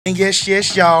And yes,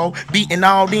 y'all, beating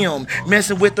all them,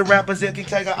 messing with the rappers that can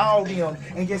take all them.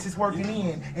 And yes, it's working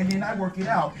in, and then I work it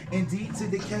out. Indeed to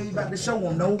decay, about to show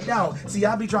them, no doubt. See,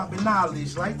 I be dropping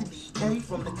knowledge, like the DK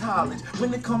from the college.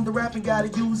 When it come to rapping, gotta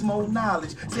use more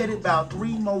knowledge. Said it about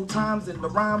 3 more times in the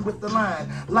rhyme with the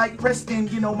line. Like Preston,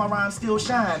 you know my rhymes still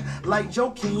shine. Like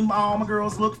Joakim, all my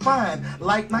girls look fine.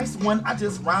 Like Nice One, I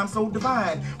just rhyme so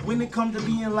divine. When it come to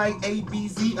being like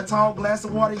ABC, a tall glass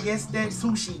of water, yes, that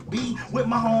sushi. Be with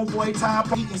my homeboy Ty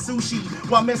eating sushi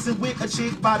while messing with a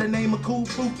chick by the name of Cool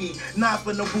Pookie. Not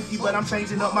for no Pookie, but I'm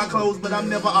changing up my clothes, but I'm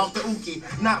never off the Ookie.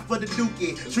 Not for the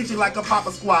Dookie, treat you like a Papa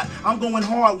Squat. I'm going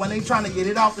hard when they trying to get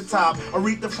it off the top.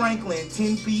 Aretha Franklin,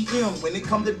 10 p.m. When it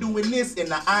come to doing this in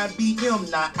the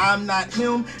IBM. Now I'm not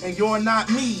him and you're not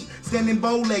me. Standing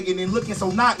bow-legged and looking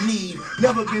so not need.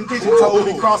 Never been pigeon-toed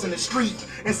and crossing the street.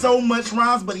 And so much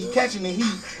rhymes, but he catching the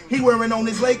heat. He wearing on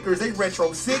his Lakers, they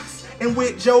retro 6. And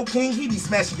with Joe King, he be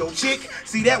smashing your chick.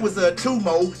 See, that was a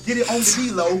 2-mo. Get it on the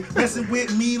D-low. Messing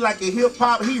with me like a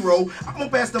hip-hop hero. I'm gonna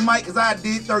pass the mic because I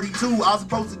did 32. I was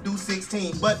supposed to do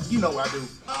 16, but you know I do.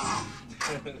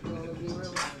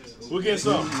 We'll get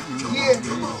some. Yeah.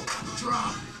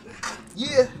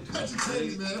 Yeah.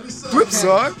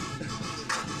 Flipside.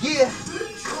 Yeah.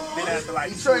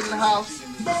 Detroit in the house.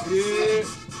 Yeah.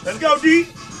 Let's go, D.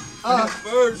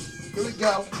 First. Here we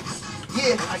go.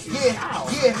 Yeah,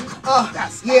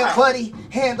 buddy.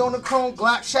 Hand on the chrome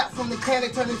Glock, shot from the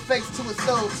cannon, turn his face to a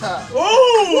stove top.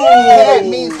 Ooh! That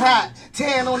means hot.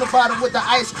 Tan on the bottom with the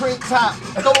ice cream top.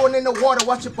 Throw it in the water,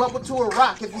 watch it bubble to a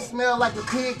rock. If you smell like a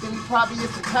pig, then he probably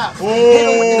is the cop. Hit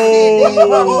him with the seed, then he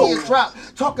probably is drop.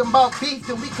 Talking about beef,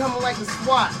 then we coming like a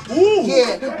SWAT. Ooh.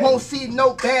 Yeah, won't see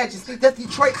no badges. That's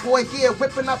Detroit boy here,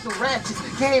 whipping up the ratchets.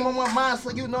 Game on my mind,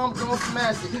 so you know I'm gonna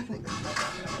smash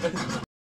it.